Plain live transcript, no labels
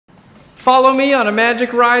Follow me on a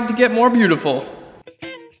magic ride to get more beautiful.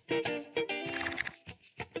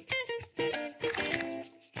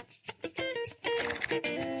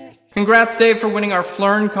 Congrats, Dave, for winning our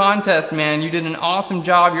Phlearn contest, man. You did an awesome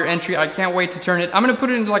job, your entry. I can't wait to turn it. I'm gonna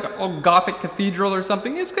put it into like a old Gothic cathedral or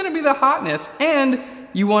something. It's gonna be the hotness. And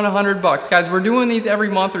you won $100. Guys, we're doing these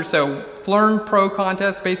every month or so. Phlearn PRO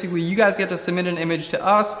contest, basically you guys get to submit an image to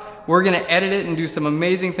us. We're gonna edit it and do some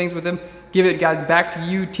amazing things with them. Give it, guys, back to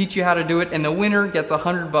you, teach you how to do it, and the winner gets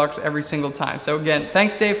 $100 every single time. So again,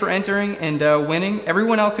 thanks, Dave, for entering and winning.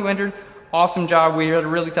 Everyone else who entered, awesome job. We had a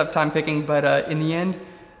really tough time picking, but in the end,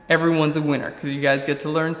 everyone's a winner because you guys get to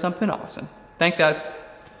learn something awesome. Thanks, guys.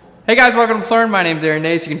 Hey guys, welcome to Phlearn. My name's Aaron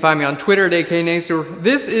Nace. You can find me on Twitter at AKNacer.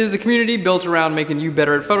 This is a community built around making you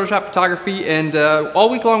better at Photoshop photography, and all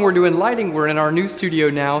week long we're doing lighting. We're in our new studio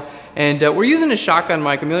now, and we're using a shotgun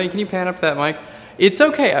mic. Amelia, can you pan up that mic? It's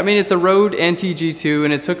okay. I mean, it's a Rode NT-G2,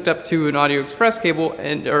 and it's hooked up to an audio express cable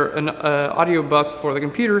or an audio bus for the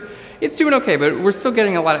computer. It's doing okay, but we're still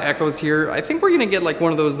getting a lot of echoes here. I think we're gonna get like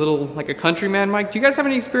one of those little, like a countryman mic. Do you guys have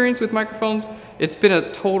any experience with microphones? It's been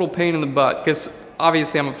a total pain in the butt because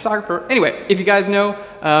obviously I'm a photographer. Anyway, if you guys know,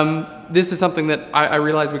 this is something that I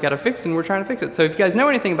realize we gotta fix, and we're trying to fix it. So if you guys know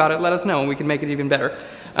anything about it, let us know and we can make it even better.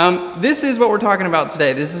 This is what we're talking about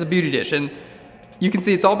today. This is a beauty dish, and you can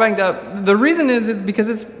see it's all banged up. The reason is because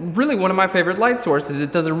it's really one of my favorite light sources.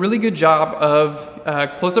 It does a really good job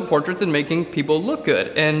of close-up portraits and making people look good.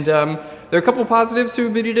 And there are a couple positives to a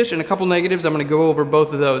beauty dish and a couple negatives. I'm gonna go over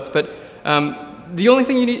both of those. But the only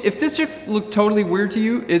thing you need, if this just looks totally weird to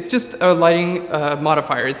you, it's just a lighting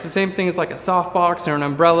modifier. It's the same thing as like a softbox or an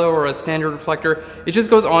umbrella or a standard reflector. It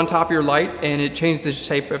just goes on top of your light and it changes the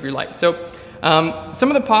shape of your light. So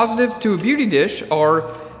some of the positives to a beauty dish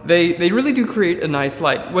are they really do create a nice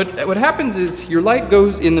light. What happens is your light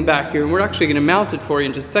goes in the back here, and we're actually gonna mount it for you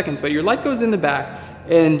in just a second, but your light goes in the back,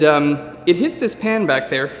 and it hits this pan back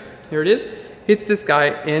there. There it is. Hits this guy,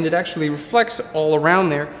 and it actually reflects all around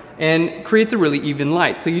there and creates a really even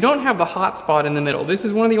light. So you don't have the hot spot in the middle. This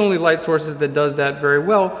is one of the only light sources that does that very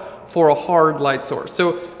well for a hard light source.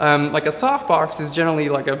 So like a softbox is generally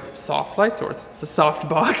like a soft light source. It's a soft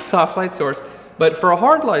box, soft light source. But for a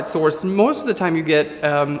hard light source, most of the time you get,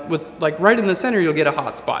 what's like right in the center, you'll get a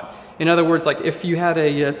hot spot. In other words, like if you had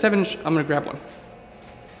a 7-inch, I'm gonna grab one.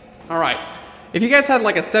 All right, if you guys had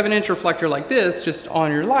like a 7-inch reflector like this, just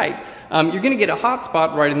on your light, you're gonna get a hot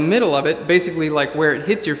spot right in the middle of it, basically like where it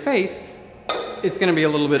hits your face, it's gonna be a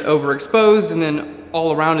little bit overexposed, and then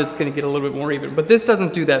all around it's gonna get a little bit more even. But this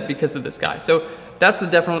doesn't do that because of this guy. So that's a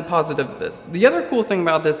definite positive of this. The other cool thing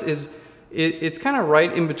about this is it's kind of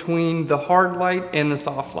right in between the hard light and the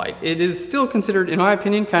soft light. It is still considered, in my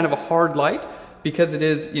opinion, kind of a hard light because it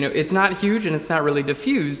is, you know, it's not huge and it's not really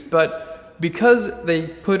diffused, but because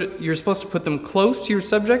you're supposed to put them close to your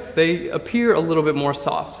subject, they appear a little bit more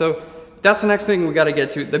soft. So that's the next thing we got to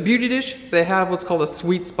get to. The beauty dish, they have what's called a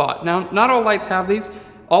sweet spot. Now, not all lights have these.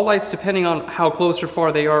 All lights, depending on how close or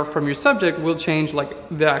far they are from your subject, will change like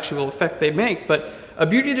the actual effect they make, but a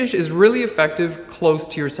beauty dish is really effective close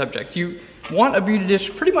to your subject. You want a beauty dish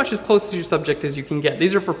pretty much as close to your subject as you can get.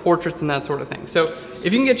 These are for portraits and that sort of thing. So if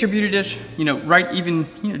you can get your beauty dish, you know, right even,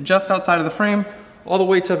 you know, just outside of the frame, all the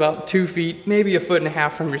way to about 2 feet, maybe 1.5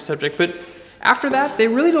 feet from your subject. But after that, they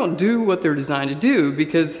really don't do what they're designed to do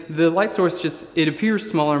because the light source just, it appears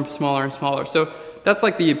smaller and smaller and smaller. So that's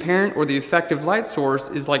like the apparent or the effective light source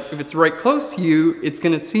is like, if it's right close to you, it's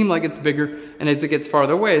gonna seem like it's bigger, and as it gets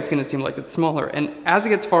farther away, it's gonna seem like it's smaller. And as it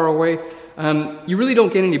gets far away, you really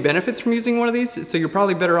don't get any benefits from using one of these, so you're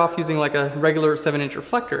probably better off using like a regular 7-inch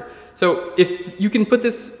reflector. So if you can put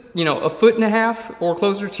this, you know, 1.5 feet or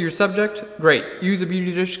closer to your subject, great. Use a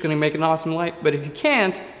beauty dish, gonna make an awesome light, but if you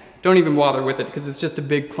can't, don't even bother with it because it's just a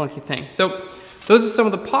big clunky thing. So those are some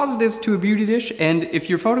of the positives to a beauty dish, and if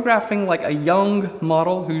you're photographing like a young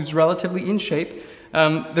model who's relatively in shape,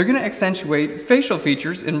 they're gonna accentuate facial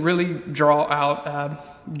features and really draw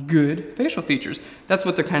out good facial features. That's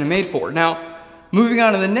what they're kind of made for. Now, moving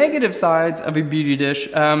on to the negative sides of a beauty dish,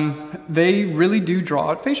 they really do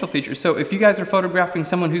draw out facial features. So if you guys are photographing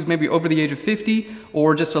someone who's maybe over the age of 50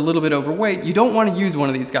 or just a little bit overweight, you don't want to use one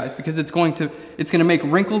of these guys because it's going to make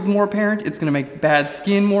wrinkles more apparent, it's going to make bad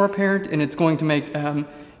skin more apparent, and it's going to make,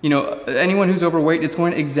 you know, anyone who's overweight, it's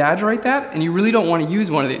going to exaggerate that, and you really don't want to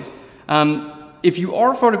use one of these. If you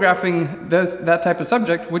are photographing that type of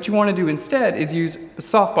subject, what you want to do instead is use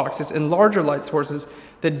soft boxes and larger light sources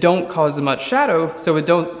that don't cause as much shadow, so it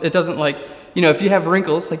doesn't, like, you know, if you have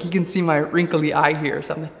wrinkles, like you can see my wrinkly eye here or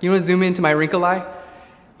something. You want to zoom into my wrinkle eye?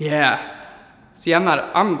 Yeah. See,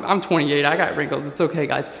 I'm 28, I got wrinkles, it's okay,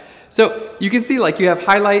 guys. So you can see like you have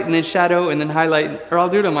highlight and then shadow and then highlight, or I'll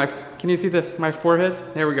do it on my, can you see my forehead?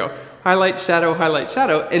 There we go. Highlight, shadow,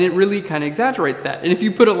 and it really kind of exaggerates that. And if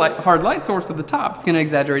you put a hard light source at the top, it's gonna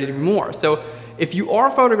exaggerate it even more. So if you are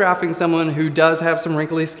photographing someone who does have some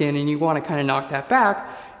wrinkly skin and you wanna kind of knock that back,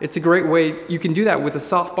 it's a great way, you can do that with a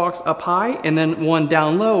softbox up high and then one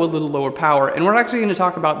down low, a little lower power. And we're actually gonna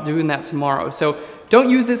talk about doing that tomorrow. So don't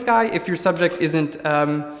use this guy if your subject isn't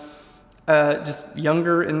just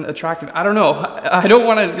younger and attractive. I don't know. I don't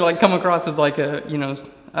want to like come across as like a, you know,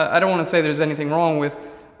 I don't want to say there's anything wrong with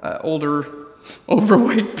older,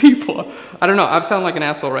 overweight people. I don't know. I sound like an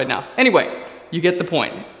asshole right now. Anyway, you get the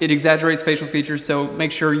point. It exaggerates facial features, so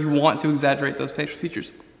make sure you want to exaggerate those facial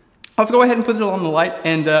features. Let's go ahead and put it on the light,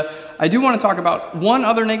 and I do want to talk about one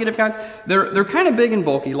other negative, guys. They're kind of big and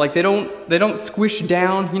bulky. Like they don't squish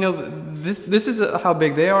down. You know, this is how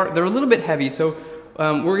big they are. They're a little bit heavy, so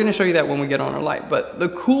we're going to show you that when we get on our light. But the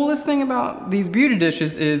coolest thing about these beauty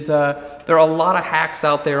dishes is there are a lot of hacks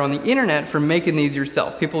out there on the internet for making these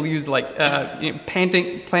yourself. People use like you know,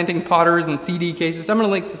 planting potters and CD cases. I'm going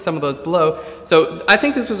to link to some of those below. So I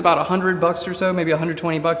think this was about $100 or so, maybe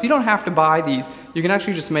 120 bucks. You don't have to buy these. You can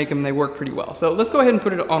actually just make them. They work pretty well. So let's go ahead and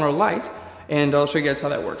put it on our light, and I'll show you guys how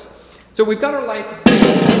that works. So we've got our light.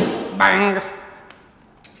 Bang!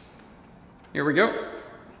 Here we go.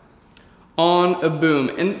 On a boom,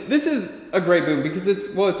 and this is a great boom because it's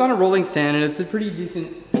on a rolling stand and it's a pretty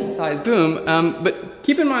decent sized boom, but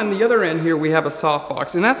keep in mind the other end here we have a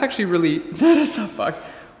softbox, and that's actually really not a softbox.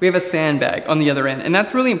 We have a sandbag on the other end, and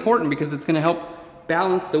that's really important because it's going to help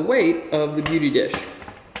balance the weight of the beauty dish.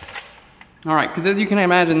 All right, because as you can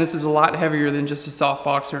imagine, this is a lot heavier than just a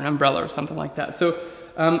softbox or an umbrella or something like that. So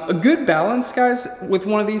a good balance, guys, with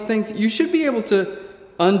one of these things, you should be able to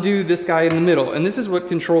undo this guy in the middle, and this is what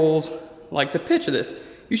controls like the pitch of this.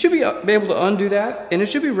 You should be able to undo that, and it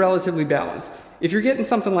should be relatively balanced. If you're getting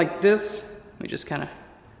something like this, let me just kind of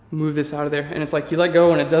move this out of there, and it's like you let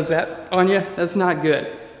go and it does that on you, that's not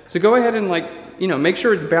good. So go ahead and like, you know, make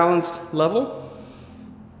sure it's balanced level,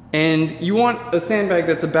 and you want a sandbag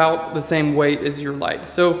that's about the same weight as your light.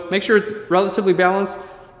 So make sure it's relatively balanced,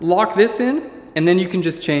 lock this in, and then you can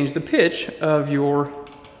just change the pitch of your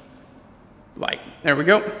light. There we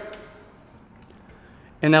go.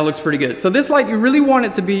 And that looks pretty good. So this light, you really want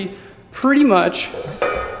it to be pretty much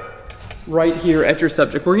right here at your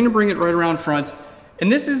subject. We're gonna bring it right around front.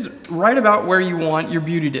 And this is right about where you want your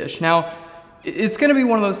beauty dish. Now, it's gonna be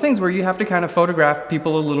one of those things where you have to kind of photograph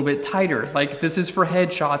people a little bit tighter. Like this is for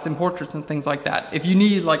headshots and portraits and things like that. If you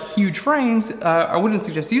need like huge frames, I wouldn't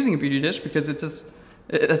suggest using a beauty dish because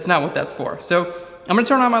that's not what that's for. So I'm gonna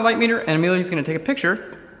turn on my light meter and Amelia's gonna take a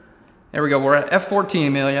picture. There we go, we're at F14,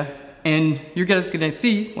 Amelia. And you're just gonna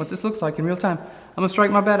see what this looks like in real time. I'm gonna strike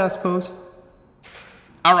my badass pose.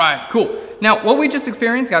 All right, cool. Now, what we just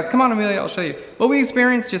experienced, guys, come on, Amelia, I'll show you. What we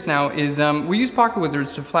experienced just now is we use pocket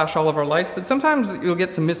wizards to flash all of our lights, but sometimes you'll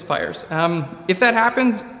get some misfires. If that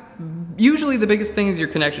happens, usually the biggest thing is your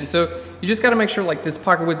connection. So you just gotta make sure like this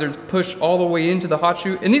pocket wizard's push all the way into the hot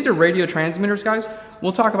shoe. And these are radio transmitters, guys.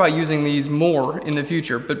 We'll talk about using these more in the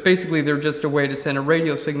future, but basically they're just a way to send a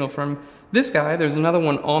radio signal from this guy. There's another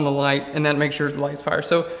one on the light, and that makes sure the lights fire.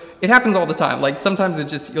 So it happens all the time. Like sometimes it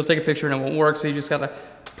just, you'll take a picture and it won't work, so you just gotta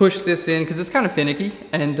push this in because it's kind of finicky,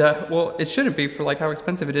 and well, it shouldn't be for like how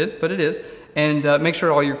expensive it is, but it is. And make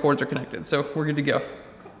sure all your cords are connected. So we're good to go.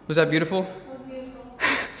 Was that beautiful?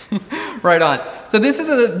 Right on. So this is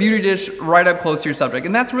a beauty dish right up close to your subject,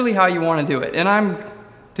 and that's really how you want to do it. And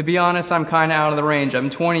to be honest, I'm kind of out of the range. I'm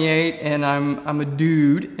 28 and I'm a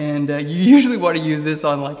dude, and you usually want to use this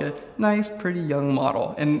on like a nice, pretty young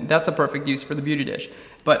model, and that's a perfect use for the beauty dish.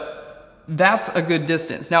 But that's a good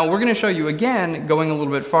distance. Now we're going to show you again, going a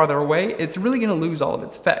little bit farther away, it's really going to lose all of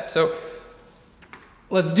its effect. So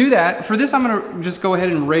let's do that. For this, I'm going to just go ahead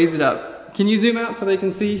and raise it up. Can you zoom out so they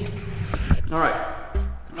can see? All right.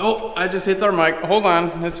 Oh, I just hit our mic. Hold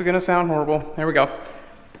on. This is going to sound horrible. There we go.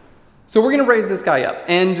 So we're gonna raise this guy up,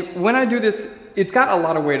 and when I do this, it's got a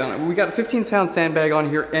lot of weight on it. We got a 15-pound sandbag on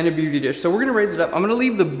here and a beauty dish, so we're gonna raise it up. I'm gonna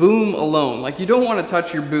leave the boom alone. Like, you don't wanna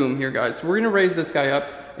touch your boom here, guys. So we're gonna raise this guy up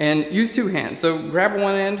and use two hands. So grab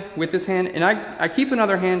one end with this hand, and I keep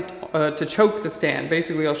another hand to choke the stand.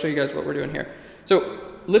 Basically, I'll show you guys what we're doing here. So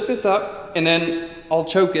lift this up, and then I'll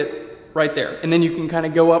choke it right there. And then you can kind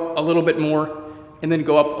of go up a little bit more, and then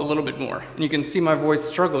go up a little bit more. And you can see my voice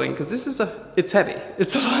struggling because this is it's heavy.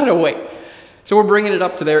 It's a lot of weight. So we're bringing it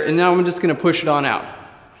up to there, and now I'm just gonna push it on out.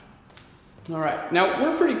 All right, now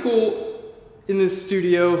we're pretty cool in this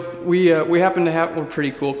studio. We happen to have, we're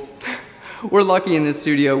pretty cool. We're lucky in this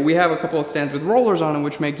studio. We have a couple of stands with rollers on them,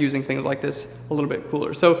 which make using things like this a little bit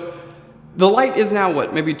cooler. So The light is now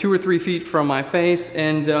what, maybe 2 or 3 feet from my face,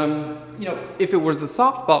 and you know, if it was a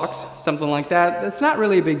softbox, something like that, that's not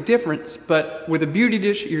really a big difference, but with a beauty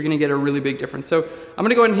dish, you're gonna get a really big difference. So I'm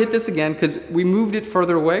gonna go ahead and hit this again because we moved it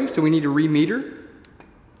further away, so we need to re-meter.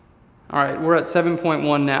 All right, we're at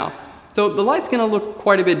 7.1 now. So the light's gonna look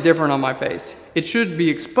quite a bit different on my face. It should be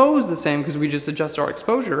exposed the same because we just adjust our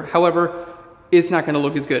exposure. However, it's not gonna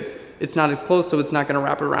look as good. It's not as close, so it's not gonna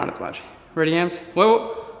wrap it around as much. Ready, Ams?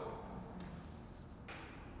 Whoa.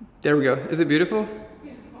 There we go. Is it beautiful?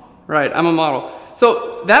 Beautiful. Right, I'm a model.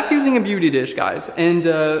 So that's using a beauty dish, guys. And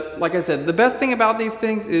like I said, the best thing about these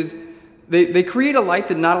things is they create a light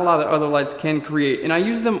that not a lot of other lights can create. And I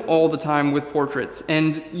use them all the time with portraits.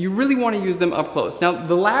 And you really want to use them up close. Now,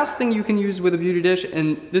 the last thing you can use with a beauty dish,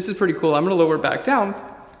 and this is pretty cool, I'm going to lower it back down,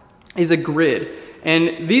 is a grid.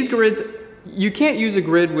 And these grids, you can't use a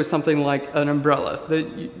grid with something like an umbrella.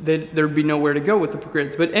 There'd be nowhere to go with the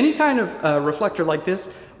grids. But any kind of reflector like this,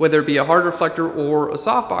 whether it be a hard reflector or a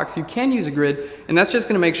softbox, you can use a grid, and that's just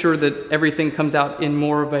going to make sure that everything comes out in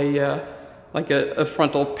more of a like a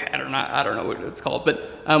frontal pattern. I don't know what it's called,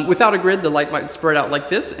 but without a grid, the light might spread out like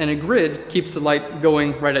this, and a grid keeps the light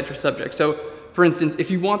going right at your subject. So, for instance, if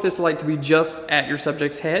you want this light to be just at your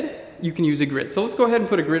subject's head, you can use a grid. So let's go ahead and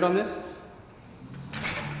put a grid on this.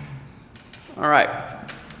 All right,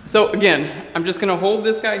 so again, I'm just gonna hold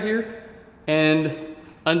this guy here and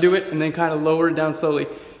undo it and then kind of lower it down slowly.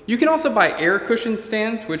 You can also buy air cushion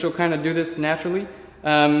stands, which will kind of do this naturally.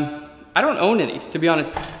 I don't own any, to be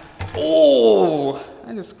honest. Oh,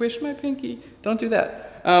 I just squished my pinky. Don't do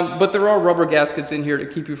that. But there are rubber gaskets in here to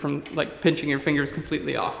keep you from like pinching your fingers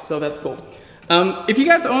completely off, so that's cool. If you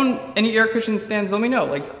guys own any air cushion stands, let me know.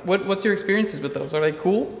 Like, what's your experiences with those? Are they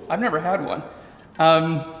cool? I've never had one.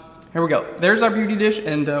 Here we go. There's our beauty dish,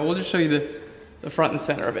 and we'll just show you the front and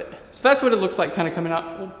center of it. So that's what it looks like kind of coming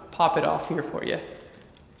out. We'll pop it off here for you.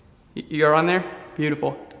 You're on there?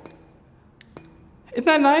 Beautiful. Isn't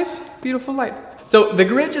that nice? Beautiful light. So the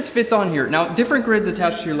grid just fits on here. Now, different grids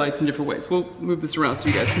attach to your lights in different ways. We'll move this around so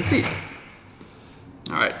you guys can see.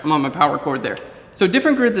 All right, I'm on my power cord there. So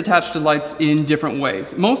different grids attach to lights in different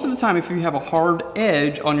ways. Most of the time, if you have a hard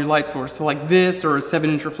edge on your light source, so like this or a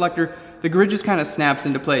 7-inch reflector, the grid just kind of snaps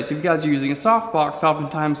into place. If you guys are using a softbox,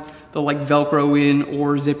 oftentimes they'll like Velcro in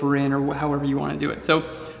or zipper in or however you want to do it. So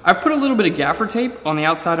I've put a little bit of gaffer tape on the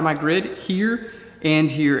outside of my grid here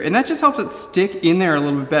and here, and that just helps it stick in there a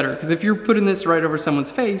little bit better, because if you're putting this right over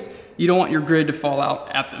someone's face, you don't want your grid to fall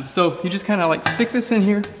out at them. So you just kind of like stick this in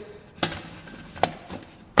here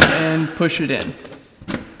and push it in.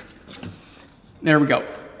 There we go.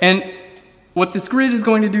 And what this grid is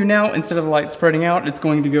going to do now, instead of the light spreading out, it's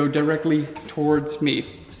going to go directly towards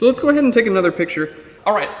me. So let's go ahead and take another picture.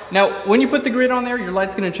 All right, now when you put the grid on there, your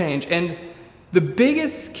light's gonna change. And the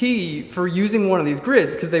biggest key for using one of these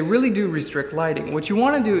grids, because they really do restrict lighting, what you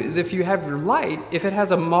wanna do is if you have your light, if it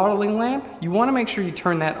has a modeling lamp, you wanna make sure you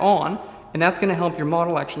turn that on, and that's gonna help your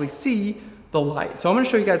model actually see the light. So I'm gonna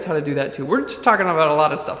show you guys how to do that too. We're just talking about a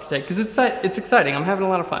lot of stuff today, because it's exciting, I'm having a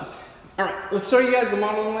lot of fun. All right, let's show you guys the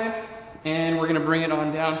modeling lamp, and we're gonna bring it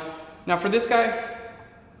on down. Now for this guy,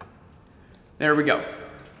 there we go.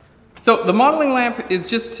 So the modeling lamp is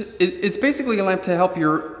just, it's basically a lamp to help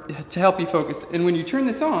you focus. And when you turn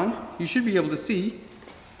this on, you should be able to see,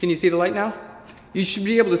 can you see the light now? You should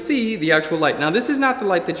be able to see the actual light. Now this is not the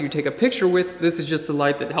light that you take a picture with, this is just the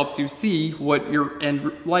light that helps you see what your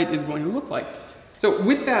end light is going to look like. So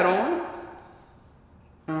with that on,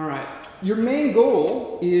 all right, your main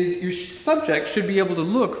goal is your subject should be able to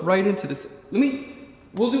look right into this.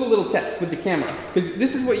 We'll do a little test with the camera, because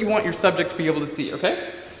this is what you want your subject to be able to see,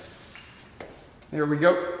 okay? There we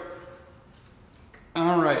go.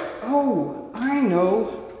 All right, oh,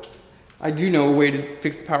 I do know a way to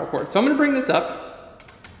fix the power cord. So I'm gonna bring this up.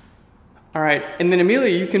 All right, and then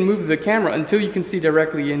Amelia, you can move the camera until you can see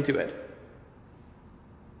directly into it.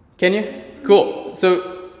 Can you? Cool,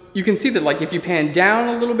 so you can see that like if you pan down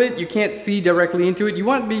a little bit, you can't see directly into it. You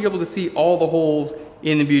want to be able to see all the holes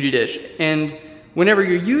in the beauty dish. And whenever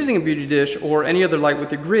you're using a beauty dish or any other light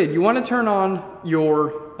with your grid, you want to turn on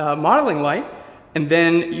your modeling light, and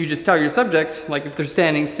then you just tell your subject, like if they're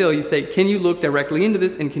standing still, you say, can you look directly into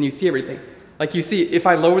this and can you see everything? Like you see, if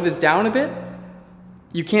I lower this down a bit,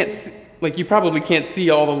 you can't see, like you probably can't see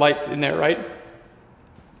all the light in there, right?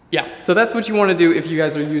 Yeah, so that's what you want to do if you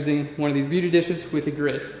guys are using one of these beauty dishes with a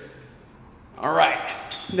grid. All right,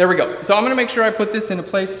 there we go. So I'm gonna make sure I put this in a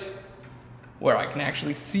place where I can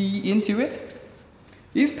actually see into it.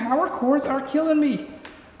 These power cords are killing me.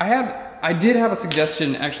 I did have a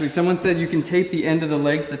suggestion actually. Someone said you can tape the end of the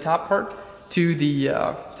legs, the top part, to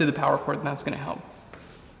the power cord, and that's gonna help.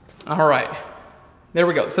 All right, there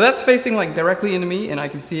we go. So that's facing like directly into me and I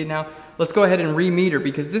can see it now. Let's go ahead and re-meter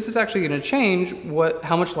because this is actually gonna change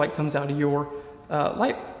how much light comes out of your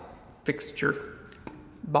light fixture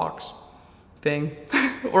box thing.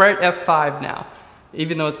 We're at F5 now,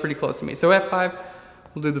 even though it's pretty close to me. So F5,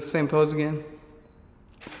 we'll do the same pose again.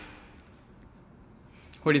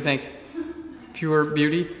 What do you think? Pure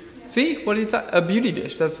beauty? See, what do you talk? A beauty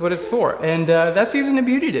dish, that's what it's for. And that's using a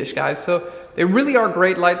beauty dish, guys. So they really are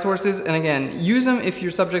great light sources. And again, use them if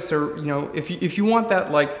your subjects are, you know, if you want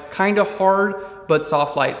that like kind of hard but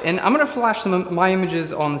soft light. And I'm gonna flash some of my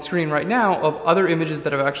images on the screen right now of other images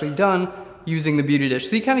that I've actually done using the beauty dish.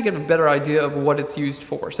 So you kind of get a better idea of what it's used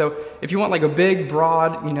for. So if you want like a big,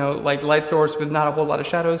 broad, you know, like light source with not a whole lot of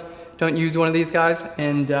shadows, don't use one of these guys.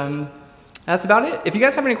 And that's about it. If you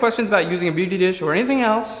guys have any questions about using a beauty dish or anything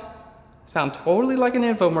else, sound totally like an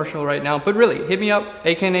infomercial right now, but really, hit me up,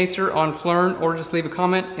 AK Nacer on Phlearn, or just leave a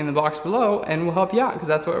comment in the box below and we'll help you out because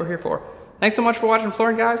that's what we're here for. Thanks so much for watching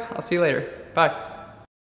Phlearn, guys. I'll see you later. Bye.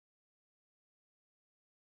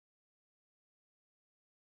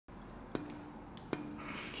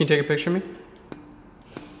 Can you take a picture of me?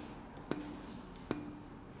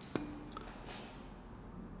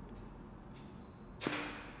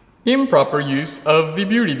 Improper use of the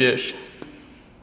beauty dish.